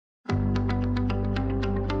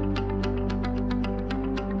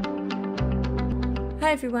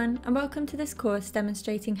Hi everyone, and welcome to this course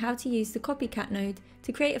demonstrating how to use the CopyCat node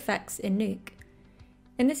to create effects in Nuke.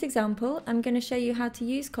 In this example, I'm going to show you how to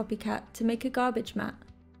use CopyCat to make a garbage mat.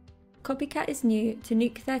 CopyCat is new to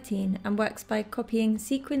Nuke 13 and works by copying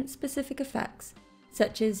sequence-specific effects,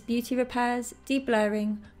 such as beauty repairs,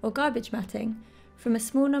 deblurring, or garbage matting, from a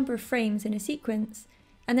small number of frames in a sequence,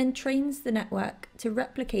 and then trains the network to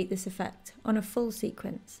replicate this effect on a full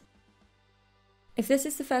sequence. If this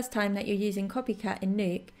is the first time that you're using CopyCat in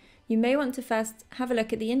Nuke, you may want to first have a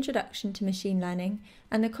look at the Introduction to Machine Learning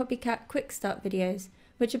and the CopyCat Quick Start videos,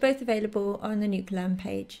 which are both available on the Nuke Learn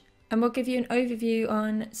page. And we'll give you an overview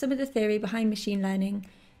on some of the theory behind machine learning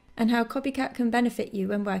and how CopyCat can benefit you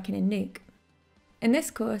when working in Nuke. In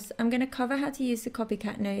this course, I'm going to cover how to use the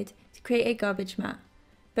CopyCat node to create a garbage mat,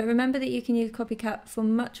 but remember that you can use CopyCat for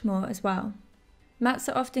much more as well. Mats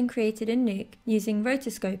are often created in Nuke using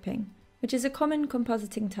rotoscoping, which is a common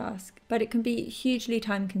compositing task, but it can be hugely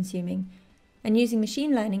time-consuming, and using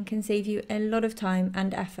machine learning can save you a lot of time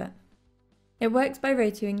and effort. It works by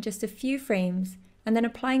rotoing just a few frames and then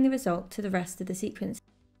applying the result to the rest of the sequence.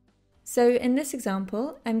 So in this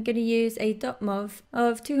example, I'm going to use a .mov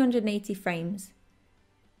of 280 frames.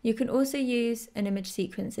 You can also use an image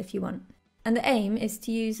sequence if you want. And the aim is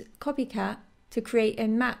to use CopyCat to create a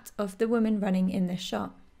mat of the woman running in this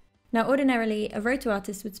shot. Now ordinarily, a roto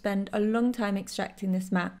artist would spend a long time extracting this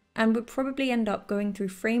mat and would probably end up going through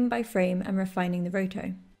frame by frame and refining the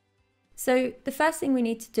roto. So the first thing we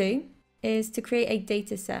need to do is to create a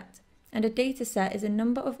data set, and a data set is a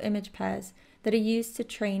number of image pairs that are used to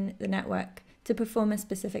train the network to perform a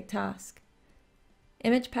specific task.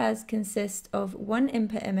 Image pairs consist of one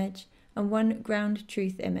input image and one ground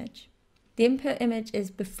truth image. The input image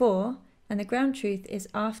is before and the ground truth is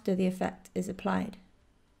after the effect is applied.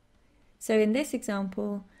 So in this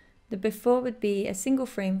example, the before would be a single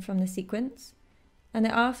frame from the sequence, and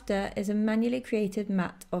the after is a manually created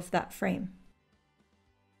mat of that frame.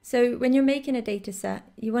 So when you're making a data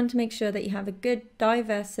set, you want to make sure that you have a good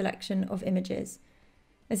diverse selection of images,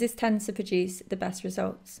 as this tends to produce the best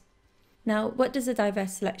results. Now, what does a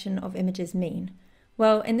diverse selection of images mean?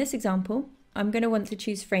 Well, in this example, I'm going to want to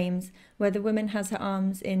choose frames where the woman has her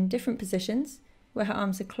arms in different positions, where her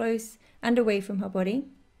arms are close and away from her body.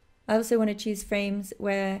 I also want to choose frames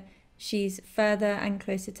where she's further and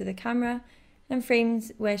closer to the camera, and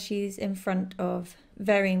frames where she's in front of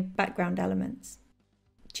varying background elements.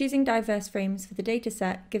 Choosing diverse frames for the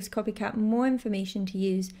dataset gives CopyCat more information to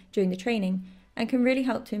use during the training and can really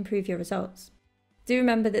help to improve your results. Do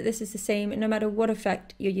remember that this is the same no matter what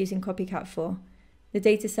effect you're using CopyCat for. The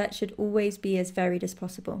dataset should always be as varied as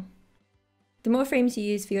possible. The more frames you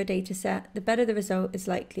use for your dataset, the better the result is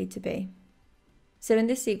likely to be. So in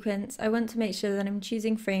this sequence, I want to make sure that I'm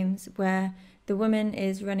choosing frames where the woman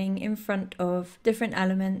is running in front of different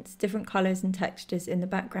elements, different colours and textures in the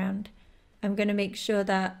background. I'm going to make sure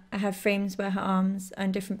that I have frames where her arms are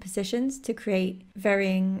in different positions to create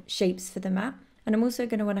varying shapes for the mat. And I'm also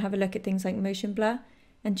going to want to have a look at things like motion blur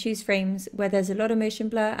and choose frames where there's a lot of motion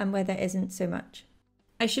blur and where there isn't so much.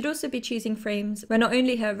 I should also be choosing frames where not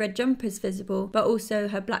only her red jumper is visible, but also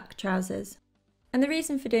her black trousers. And the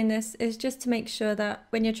reason for doing this is just to make sure that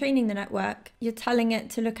when you're training the network, you're telling it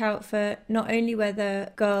to look out for not only where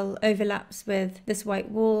the girl overlaps with this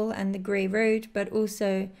white wall and the grey road, but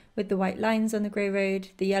also with the white lines on the grey road,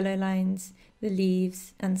 the yellow lines, the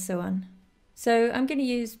leaves, and so on. So I'm going to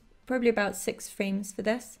use probably about 6 frames for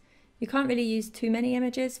this. You can't really use too many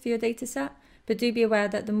images for your dataset, but do be aware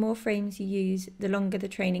that the more frames you use, the longer the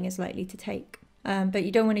training is likely to take. But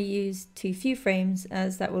you don't want to use too few frames,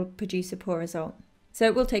 as that will produce a poor result. So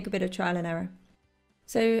it will take a bit of trial and error.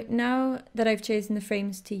 So now that I've chosen the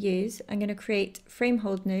frames to use, I'm going to create frame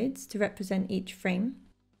hold nodes to represent each frame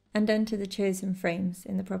and enter the chosen frames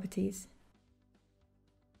in the properties.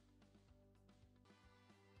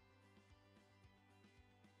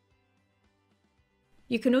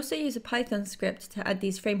 You can also use a Python script to add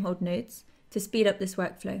these frame hold nodes to speed up this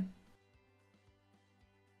workflow.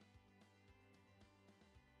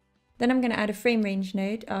 Then I'm going to add a frame range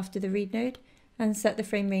node after the read node and set the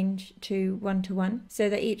frame range to 1 to 1 so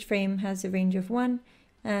that each frame has a range of 1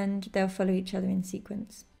 and they'll follow each other in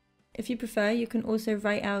sequence. If you prefer, you can also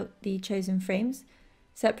write out the chosen frames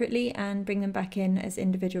separately and bring them back in as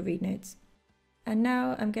individual read nodes. And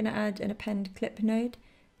now I'm going to add an append clip node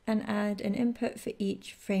and add an input for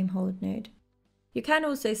each frame hold node. You can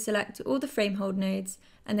also select all the frame hold nodes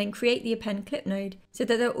and then create the append clip node so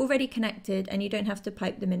that they're already connected and you don't have to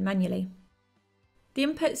pipe them in manually. The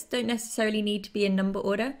inputs don't necessarily need to be in number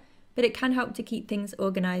order, but it can help to keep things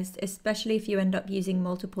organized, especially if you end up using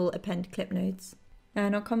multiple append clip nodes.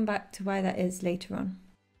 and I'll come back to why that is later on.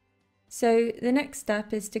 So the next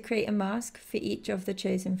step is to create a mask for each of the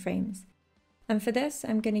chosen frames. And for this,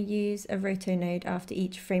 I'm going to use a roto node after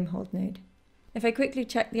each frame hold node. If I quickly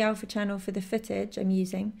check the alpha channel for the footage I'm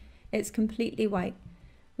using, it's completely white,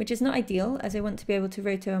 which is not ideal as I want to be able to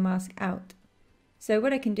roto a mask out. So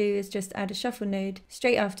what I can do is just add a shuffle node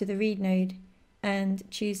straight after the read node and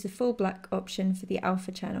choose the full black option for the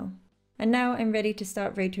alpha channel. And now I'm ready to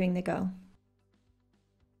start rotoing the girl.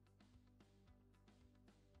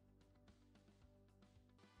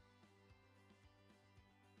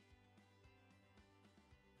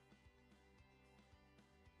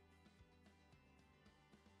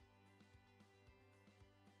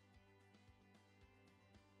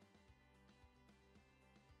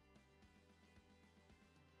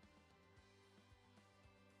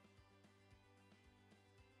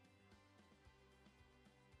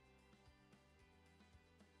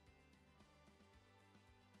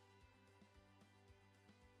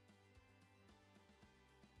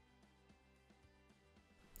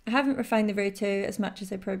 I haven't refined the roto as much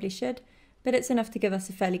as I probably should, but it's enough to give us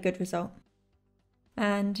a fairly good result.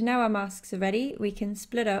 And now our masks are ready, we can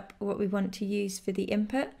split up what we want to use for the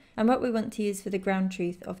input and what we want to use for the ground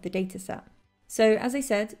truth of the dataset. So as I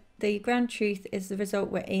said, the ground truth is the result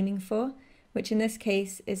we're aiming for, which in this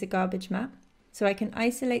case is a garbage map. So I can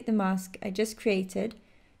isolate the mask I just created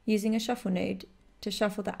using a shuffle node to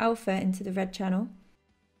shuffle the alpha into the red channel,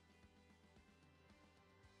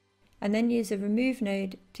 and then use a remove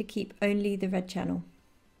node to keep only the red channel.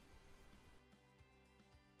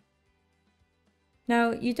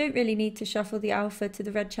 Now, you don't really need to shuffle the alpha to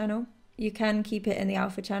the red channel. You can keep it in the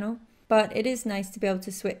alpha channel, but it is nice to be able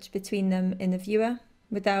to switch between them in the viewer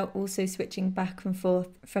without also switching back and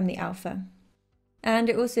forth from the alpha. And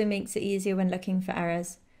it also makes it easier when looking for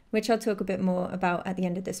errors, which I'll talk a bit more about at the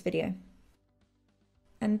end of this video.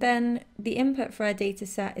 And then the input for our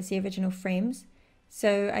dataset is the original frames.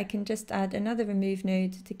 So I can just add another remove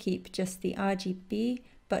node to keep just the RGB,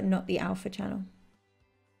 but not the alpha channel.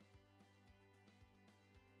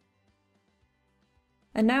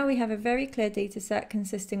 And now we have a very clear dataset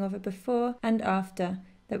consisting of a before and after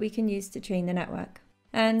that we can use to train the network.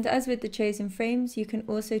 And as with the chosen frames, you can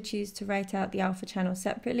also choose to write out the alpha channel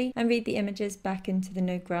separately and read the images back into the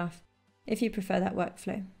node graph, if you prefer that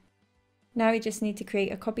workflow. Now we just need to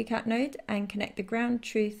create a CopyCat node and connect the ground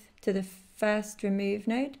truth to the first remove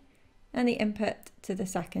node and the input to the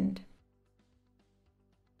second.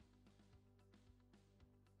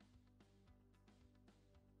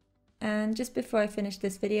 And just before I finish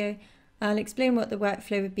this video, I'll explain what the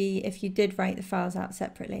workflow would be if you did write the files out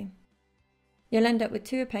separately. You'll end up with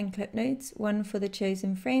two append clip nodes, one for the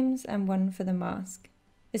chosen frames and one for the mask.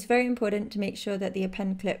 It's very important to make sure that the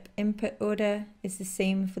append clip input order is the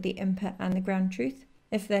same for the input and the ground truth.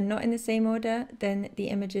 If they're not in the same order, then the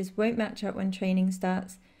images won't match up when training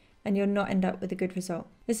starts and you'll not end up with a good result.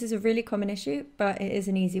 This is a really common issue, but it is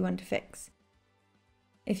an easy one to fix.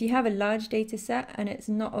 If you have a large data set and it's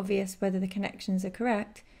not obvious whether the connections are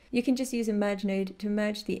correct, you can just use a merge node to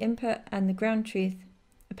merge the input and the ground truth,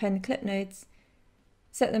 append clip nodes,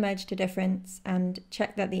 set the merge to difference, and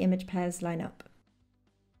check that the image pairs line up.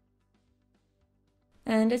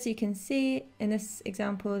 And as you can see, in this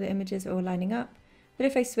example, the images are all lining up. But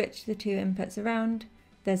if I switch the two inputs around,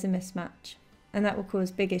 there's a mismatch, and that will cause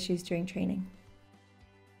big issues during training.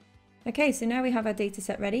 Okay, so now we have our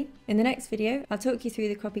dataset ready. In the next video, I'll talk you through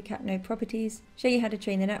the CopyCat node properties, show you how to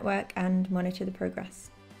train the network, and monitor the progress.